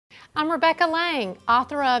I'm Rebecca Lang,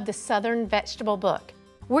 author of the Southern Vegetable Book.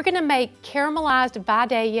 We're gonna make caramelized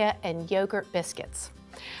Vidalia and yogurt biscuits.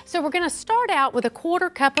 So we're gonna start out with a 1/4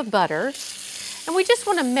 cup of butter, and we just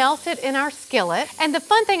wanna melt it in our skillet. And the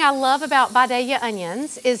fun thing I love about Vidalia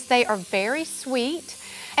onions is they are very sweet,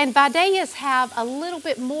 and Vidalias have a little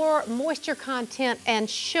bit more moisture content and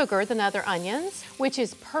sugar than other onions, which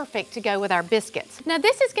is perfect to go with our biscuits. Now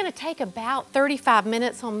this is gonna take about 35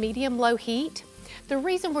 minutes on medium-low heat. The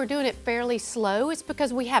reason we're doing it fairly slow is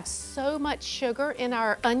because we have so much sugar in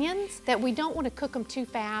our onions that we don't want to cook them too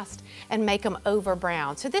fast and make them over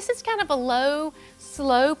brown. So this is kind of a low,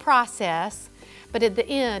 slow process, but at the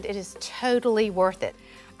end, it is totally worth it.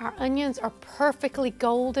 Our onions are perfectly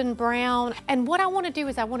golden brown, and what I want to do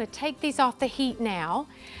is I want to take these off the heat now,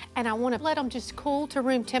 and I want to let them just cool to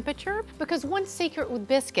room temperature, because one secret with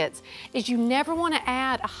biscuits is you never want to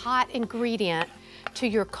add a hot ingredient to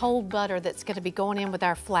your cold butter that's going to be going in with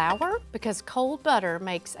our flour, because cold butter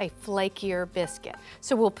makes a flakier biscuit.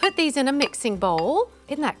 So we'll put these in a mixing bowl.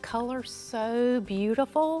 Isn't that color so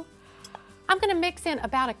beautiful? I'm gonna mix in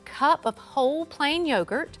about a cup of whole plain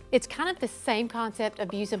yogurt. It's kind of the same concept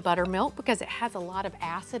of using buttermilk because it has a lot of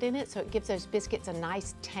acid in it, so it gives those biscuits a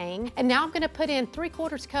nice tang. And now I'm gonna put in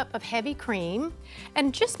 3/4 cup of heavy cream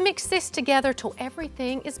and just mix this together till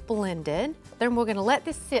everything is blended. Then we're gonna let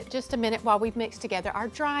this sit just a minute while we mix together our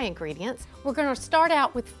dry ingredients. We're gonna start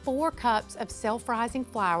out with 4 cups of self-rising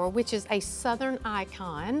flour, which is a Southern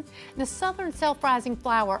icon. The Southern self-rising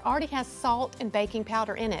flour already has salt and baking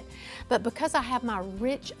powder in it, but because I have my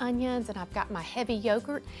rich onions and I've got my heavy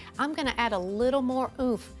yogurt, I'm gonna add a little more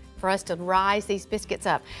oomph for us to rise these biscuits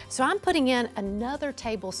up. So I'm putting in another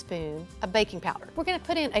tablespoon of baking powder. We're gonna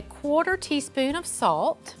put in a 1/4 teaspoon of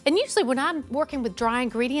salt. And usually when I'm working with dry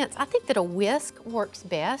ingredients, I think that a whisk works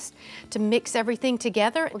best to mix everything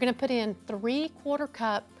together. We're gonna put in 3/4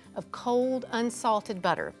 cup of cold unsalted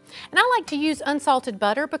butter. And I like to use unsalted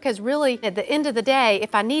butter because really at the end of the day,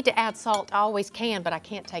 if I need to add salt, I always can, but I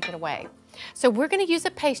can't take it away. So we're gonna use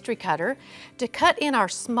a pastry cutter to cut in our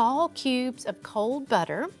small cubes of cold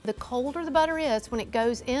butter. The colder the butter is when it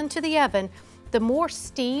goes into the oven, the more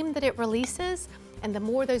steam that it releases and the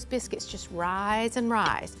more those biscuits just rise and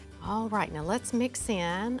rise. All right, now let's mix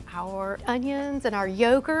in our onions and our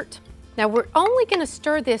yogurt. Now we're only gonna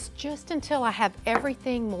stir this just until I have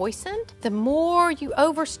everything moistened. The more you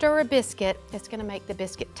over stir a biscuit, it's gonna make the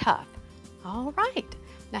biscuit tough. All right,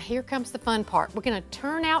 now here comes the fun part. We're gonna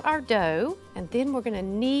turn out our dough, and then we're gonna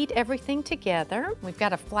knead everything together. We've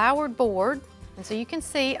got a floured board, and so you can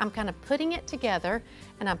see I'm kind of putting it together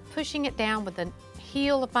and I'm pushing it down with the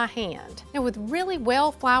heel of my hand. Now with really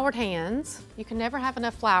well floured hands, you can never have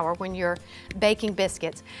enough flour when you're baking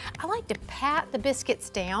biscuits. I like to pat the biscuits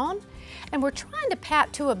down, and we're trying to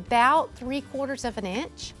pat to about 3/4 of an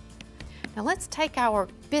inch. Now let's take our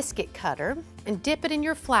biscuit cutter and dip it in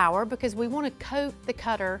your flour, because we want to coat the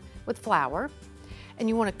cutter with flour. And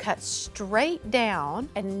you want to cut straight down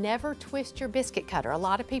and never twist your biscuit cutter. A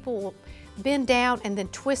lot of people will bend down and then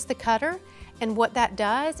twist the cutter, and what that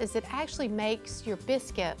does is it actually makes your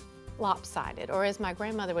biscuit lopsided, or as my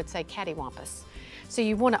grandmother would say, cattywampus. So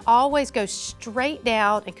you want to always go straight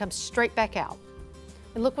down and come straight back out.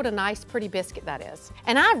 And look what a nice, pretty biscuit that is.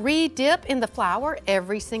 And I re-dip in the flour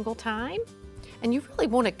every single time. And you really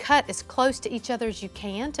want to cut as close to each other as you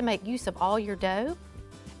can to make use of all your dough.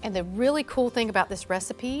 And the really cool thing about this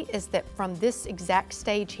recipe is that from this exact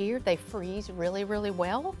stage here, they freeze really, really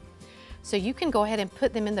well. So you can go ahead and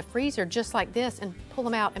put them in the freezer just like this and pull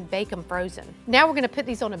them out and bake them frozen. Now we're gonna put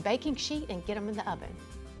these on a baking sheet and get them in the oven.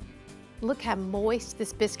 Look how moist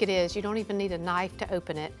this biscuit is. You don't even need a knife to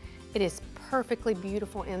open it. It is perfectly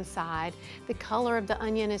beautiful inside. The color of the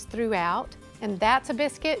onion is throughout, and that's a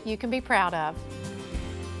biscuit you can be proud of.